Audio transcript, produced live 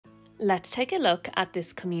Let's take a look at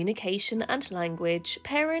this Communication and Language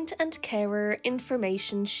Parent and Carer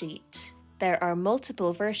Information Sheet. There are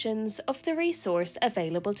multiple versions of the resource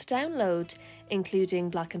available to download, including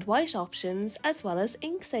black and white options as well as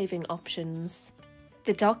ink saving options.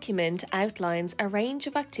 The document outlines a range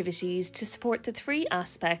of activities to support the three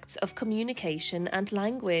aspects of communication and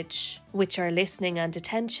language, which are listening and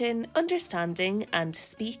attention, understanding and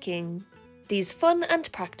speaking. These fun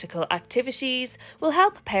and practical activities will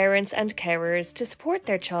help parents and carers to support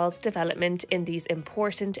their child's development in these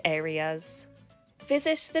important areas.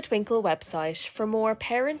 Visit the Twinkl website for more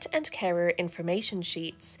parent and carer information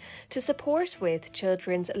sheets to support with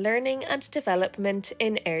children's learning and development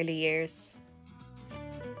in early years.